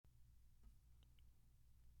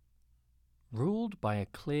Ruled by a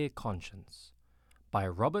Clear Conscience by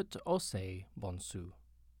Robert Osei Bonsu.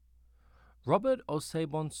 Robert Osei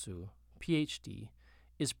Bonsu, PhD,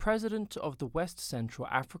 is president of the West Central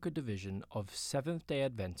Africa Division of Seventh-day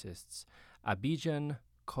Adventists, Abidjan,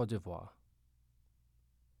 Côte d'Ivoire.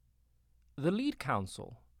 The lead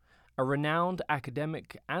counsel, a renowned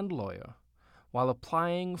academic and lawyer, while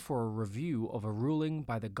applying for a review of a ruling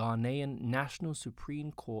by the Ghanaian National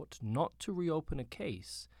Supreme Court not to reopen a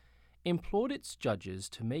case, implored its judges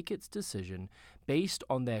to make its decision based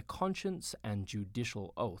on their conscience and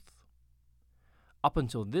judicial oath. Up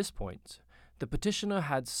until this point, the petitioner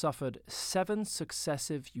had suffered 7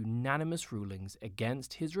 successive unanimous rulings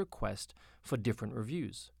against his request for different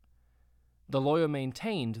reviews. The lawyer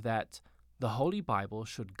maintained that the Holy Bible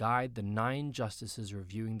should guide the 9 justices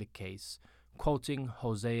reviewing the case, quoting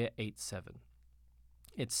Hosea 8:7.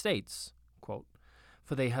 It states, quote,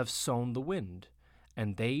 "For they have sown the wind,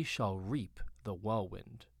 and they shall reap the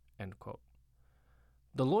whirlwind." End quote.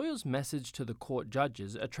 The lawyer's message to the court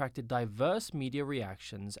judges attracted diverse media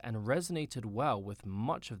reactions and resonated well with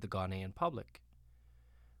much of the Ghanaian public.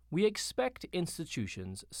 We expect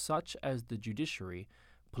institutions such as the judiciary,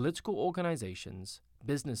 political organizations,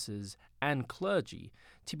 businesses, and clergy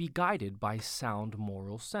to be guided by sound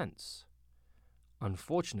moral sense.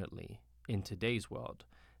 Unfortunately, in today's world,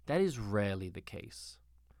 that is rarely the case.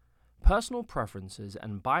 Personal preferences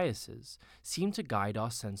and biases seem to guide our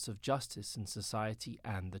sense of justice in society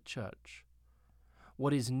and the church.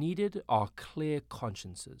 What is needed are clear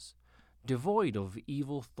consciences, devoid of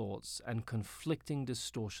evil thoughts and conflicting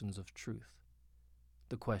distortions of truth.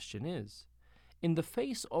 The question is, in the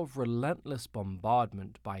face of relentless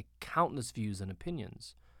bombardment by countless views and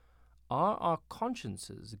opinions, are our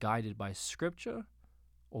consciences guided by Scripture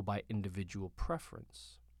or by individual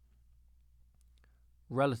preference?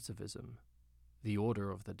 Relativism, the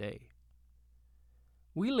order of the day.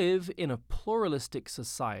 We live in a pluralistic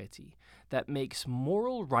society that makes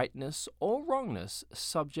moral rightness or wrongness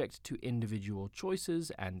subject to individual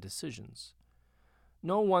choices and decisions.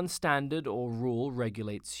 No one standard or rule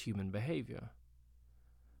regulates human behavior.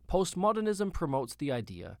 Postmodernism promotes the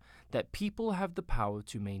idea that people have the power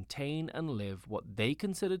to maintain and live what they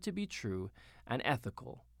consider to be true and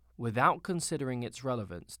ethical without considering its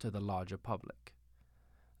relevance to the larger public.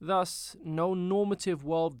 Thus, no normative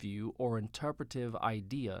worldview or interpretive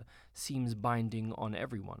idea seems binding on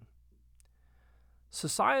everyone.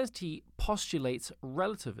 Society postulates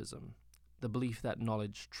relativism, the belief that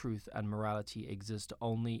knowledge, truth, and morality exist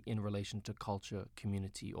only in relation to culture,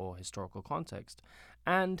 community, or historical context,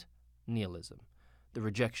 and nihilism, the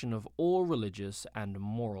rejection of all religious and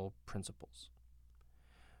moral principles.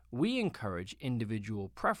 We encourage individual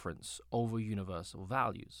preference over universal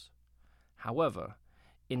values. However,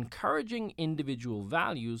 encouraging individual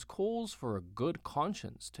values calls for a good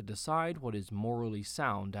conscience to decide what is morally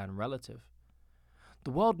sound and relative.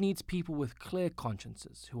 The world needs people with clear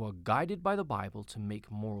consciences who are guided by the Bible to make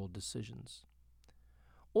moral decisions.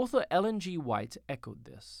 Author Ellen G. White echoed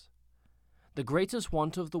this. The greatest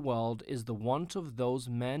want of the world is the want of those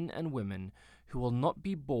men and women who will not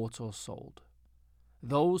be bought or sold,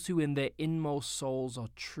 those who in their inmost souls are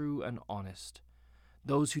true and honest,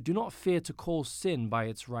 those who do not fear to call sin by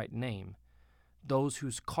its right name, those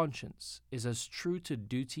whose conscience is as true to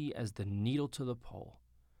duty as the needle to the pole,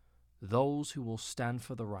 those who will stand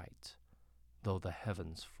for the right, though the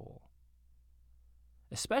heavens fall.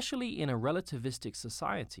 Especially in a relativistic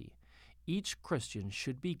society, each Christian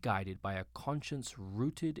should be guided by a conscience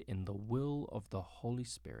rooted in the will of the Holy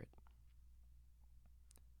Spirit.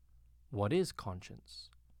 What is conscience?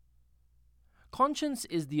 Conscience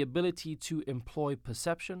is the ability to employ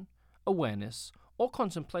perception, awareness, or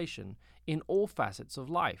contemplation in all facets of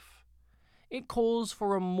life. It calls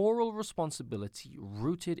for a moral responsibility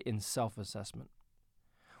rooted in self-assessment.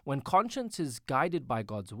 When conscience is guided by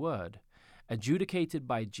God's Word, adjudicated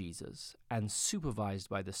by Jesus, and supervised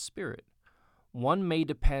by the Spirit, one may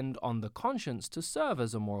depend on the conscience to serve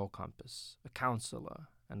as a moral compass, a counselor,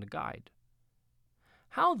 and a guide.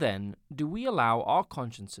 How then do we allow our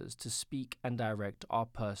consciences to speak and direct our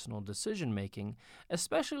personal decision-making,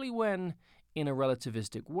 especially when, in a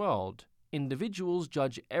relativistic world, individuals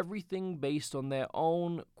judge everything based on their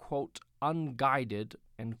own, quote, unguided,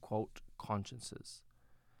 end quote, consciences?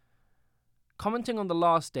 Commenting on the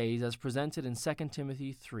last days as presented in 2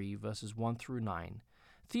 Timothy 3, verses 1 through 9,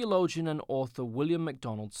 theologian and author William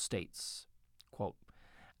MacDonald states, quote,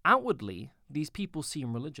 "Outwardly, these people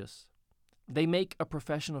seem religious. They make a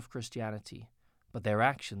profession of Christianity, but their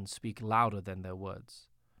actions speak louder than their words.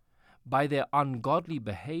 By their ungodly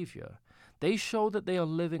behavior, they show that they are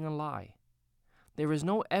living a lie. there is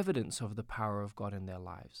no evidence of the power of God in their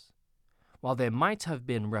lives. While there might have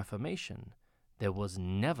been reformation, there was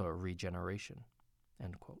never regeneration."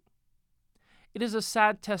 End quote. It is a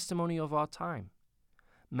sad testimony of our time.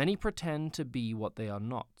 Many pretend to be what they are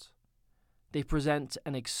not. They present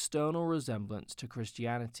an external resemblance to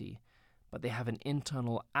Christianity, but they have an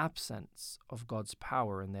internal absence of God's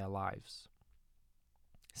power in their lives.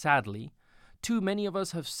 Sadly, too many of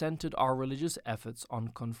us have centered our religious efforts on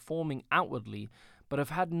conforming outwardly, but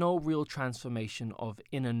have had no real transformation of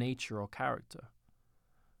inner nature or character.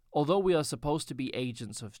 Although we are supposed to be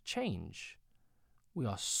agents of change, we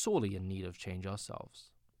are sorely in need of change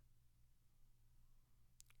ourselves.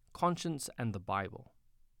 Conscience and the Bible.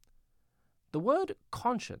 The word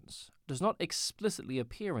conscience does not explicitly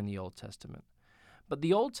appear in the Old Testament, but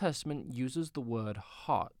the Old Testament uses the word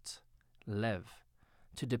heart, lev,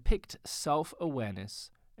 to depict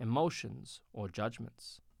self-awareness, emotions, or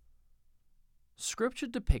judgments. Scripture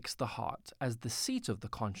depicts the heart as the seat of the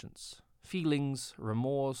conscience, feelings,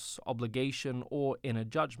 remorse, obligation, or inner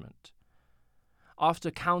judgment.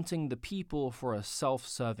 After counting the people for a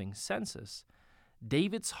self-serving census,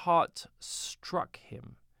 David's heart struck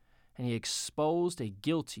him, and he exposed a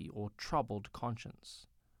guilty or troubled conscience.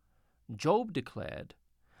 Job declared,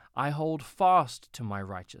 "I hold fast to my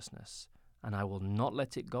righteousness, and I will not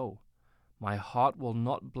let it go. My heart will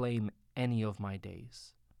not blame any of my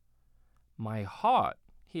days." My heart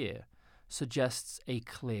here suggests a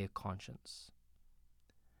clear conscience.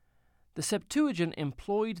 The Septuagint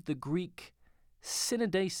employed the Greek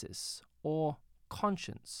synodesis, or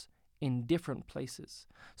conscience, in different places,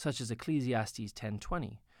 such as Ecclesiastes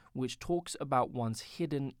 10:20, which talks about one's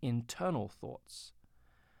hidden internal thoughts.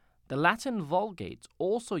 The Latin Vulgate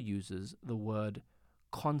also uses the word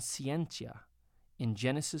conscientia in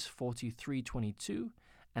Genesis 43:22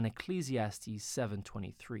 and Ecclesiastes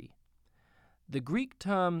 7:23. The Greek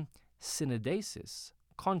term synodesis,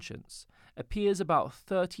 conscience, appears about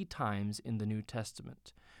 30 times in the New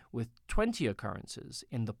Testament, with 20 occurrences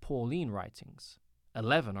in the Pauline writings.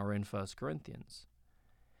 11 are in 1 Corinthians.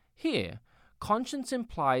 Here, conscience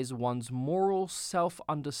implies one's moral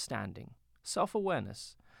self-understanding,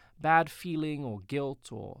 self-awareness, bad feeling or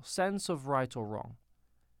guilt or sense of right or wrong.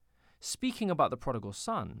 Speaking about the prodigal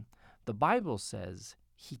son, the Bible says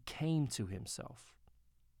he came to himself.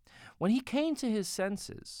 When he came to his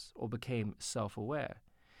senses, or became self-aware,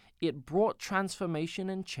 it brought transformation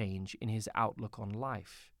and change in his outlook on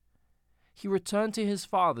life. He returned to his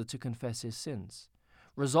father to confess his sins,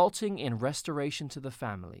 resulting in restoration to the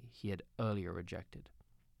family he had earlier rejected.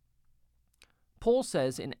 Paul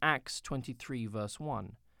says in Acts 23 verse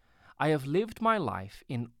 1, "I have lived my life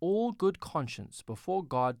in all good conscience before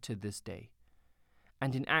God to this day."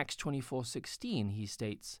 And in Acts 24:16 he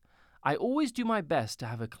states, "I always do my best to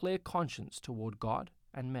have a clear conscience toward God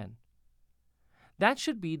and men." That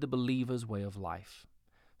should be the believer's way of life,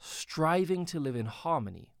 striving to live in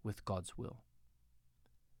harmony with God's will.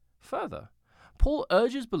 Further, Paul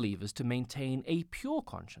urges believers to maintain a pure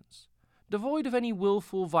conscience, devoid of any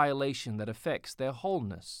willful violation that affects their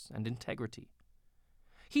wholeness and integrity.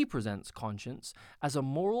 He presents conscience as a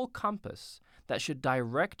moral compass that should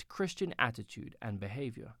direct Christian attitude and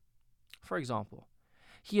behavior. For example,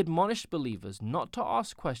 he admonished believers not to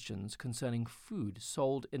ask questions concerning food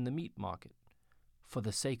sold in the meat market, for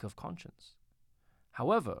the sake of conscience.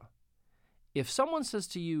 However, if someone says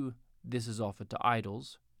to you, "This is offered to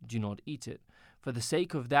idols, do not eat it," for the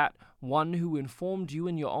sake of that one who informed you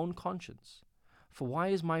in your own conscience, for why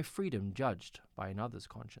is my freedom judged by another's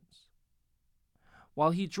conscience?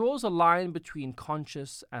 While he draws a line between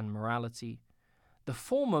conscience and morality, the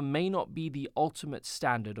former may not be the ultimate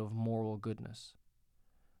standard of moral goodness.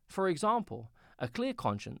 For example, a clear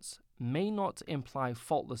conscience may not imply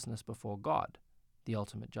faultlessness before God, the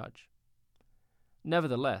ultimate judge.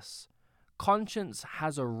 Nevertheless, conscience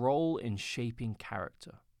has a role in shaping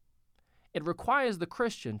character. It requires the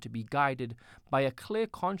Christian to be guided by a clear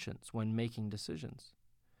conscience when making decisions.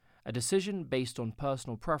 A decision based on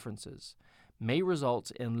personal preferences may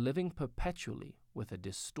result in living perpetually with a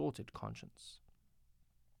distorted conscience.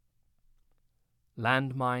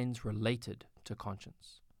 Landmines related to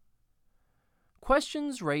conscience.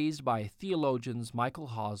 Questions raised by theologians Michael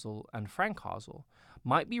Hasel and Frank Hasel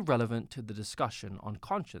might be relevant to the discussion on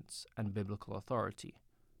conscience and biblical authority.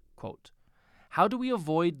 Quote, "How do we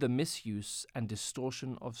avoid the misuse and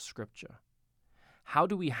distortion of Scripture? How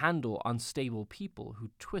do we handle unstable people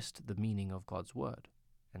who twist the meaning of God's word?"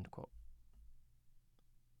 End quote.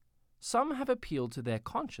 Some have appealed to their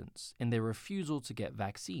conscience in their refusal to get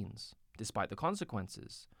vaccines, despite the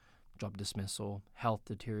consequences: job dismissal, health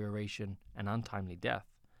deterioration, and untimely death.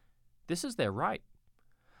 This is their right.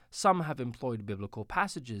 some have employed biblical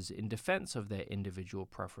passages in defense of their individual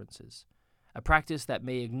preferences, a practice that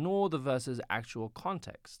may ignore the verse's actual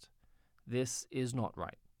context. This is not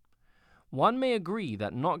right. One may agree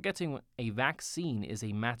that not getting a vaccine is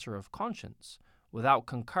a matter of conscience, without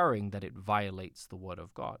concurring that it violates the Word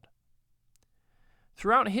of God.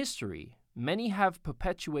 Throughout history, many have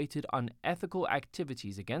perpetuated unethical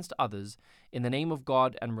activities against others in the name of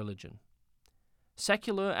God and religion.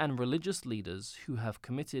 Secular and religious leaders who have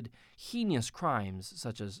committed heinous crimes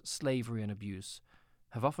such as slavery and abuse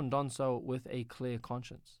have often done so with a clear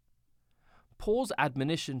conscience. Paul's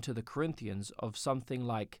admonition to the Corinthians of something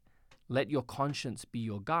like, "Let your conscience be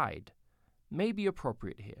your guide," may be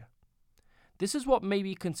appropriate here. This is what may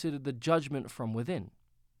be considered the judgment from within.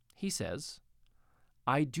 He says,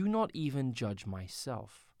 "I do not even judge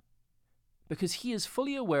myself," because he is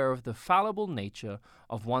fully aware of the fallible nature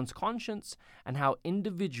of one's conscience and how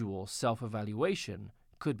individual self-evaluation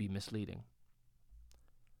could be misleading.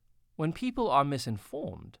 When people are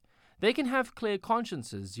misinformed, they can have clear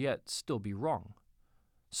consciences yet still be wrong.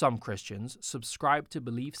 Some Christians subscribe to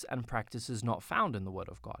beliefs and practices not found in the Word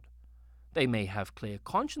of God. They may have clear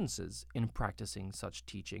consciences in practicing such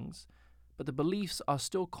teachings, but the beliefs are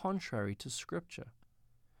still contrary to Scripture.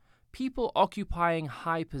 People occupying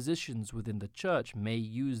high positions within the church may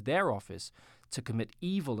use their office to commit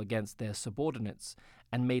evil against their subordinates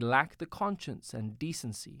and may lack the conscience and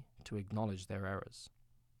decency to acknowledge their errors.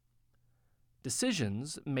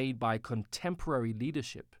 Decisions made by contemporary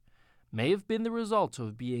leadership may have been the result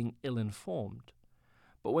of being ill-informed,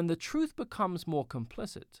 but when the truth becomes more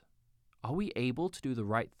complicit, are we able to do the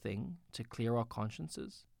right thing to clear our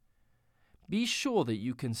consciences? Be sure that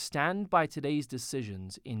you can stand by today's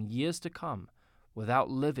decisions in years to come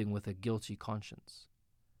without living with a guilty conscience.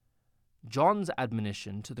 John's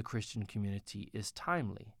admonition to the Christian community is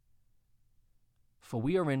timely. For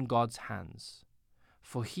we are in God's hands,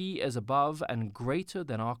 for He is above and greater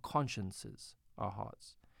than our consciences, our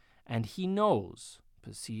hearts, and He knows,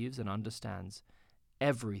 perceives, and understands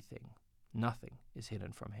everything. Nothing is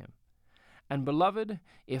hidden from Him. And beloved,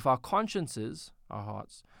 if our consciences, our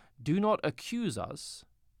hearts, do not accuse us,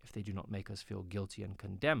 if they do not make us feel guilty and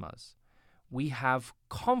condemn us, we have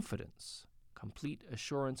confidence, complete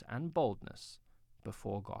assurance, and boldness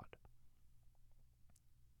before God.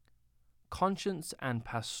 Conscience and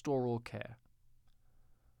pastoral care.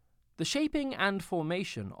 The shaping and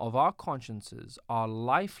formation of our consciences are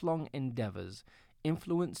lifelong endeavors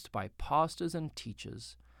influenced by pastors and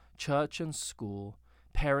teachers, church and school,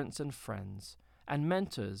 parents and friends, and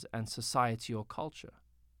mentors and society or culture.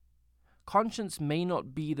 Conscience may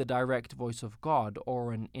not be the direct voice of God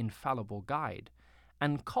or an infallible guide,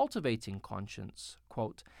 and cultivating conscience,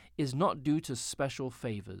 quote, is not due to special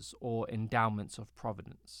favors or endowments of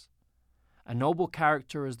providence. A noble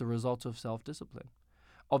character is the result of self-discipline,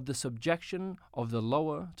 of the subjection of the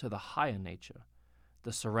lower to the higher nature,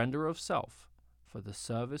 the surrender of self for the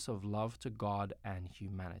service of love to God and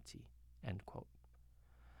humanity, end quote.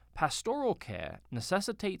 Pastoral care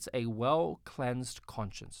necessitates a well-cleansed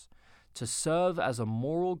conscience to serve as a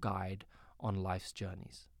moral guide on life's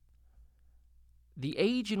journeys. The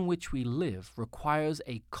age in which we live requires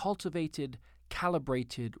a cultivated,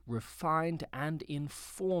 calibrated, refined, and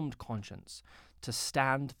informed conscience to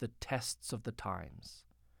stand the tests of the times.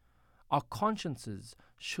 Our consciences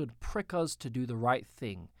should prick us to do the right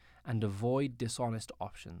thing and avoid dishonest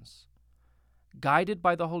options. Guided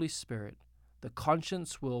by the Holy Spirit, the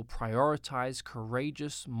conscience will prioritize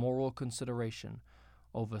courageous moral consideration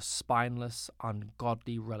over spineless,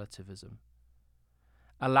 ungodly relativism.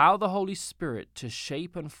 Allow the Holy Spirit to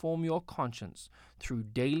shape and form your conscience through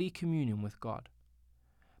daily communion with God.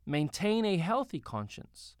 Maintain a healthy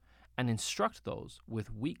conscience and instruct those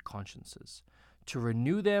with weak consciences to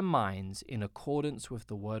renew their minds in accordance with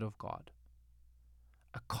the Word of God.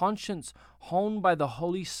 A conscience honed by the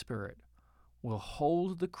Holy Spirit will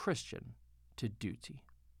hold the Christian to duty.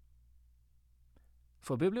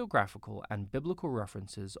 For bibliographical and biblical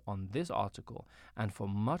references on this article and for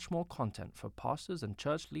much more content for pastors and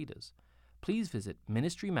church leaders, please visit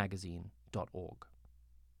ministrymagazine.org.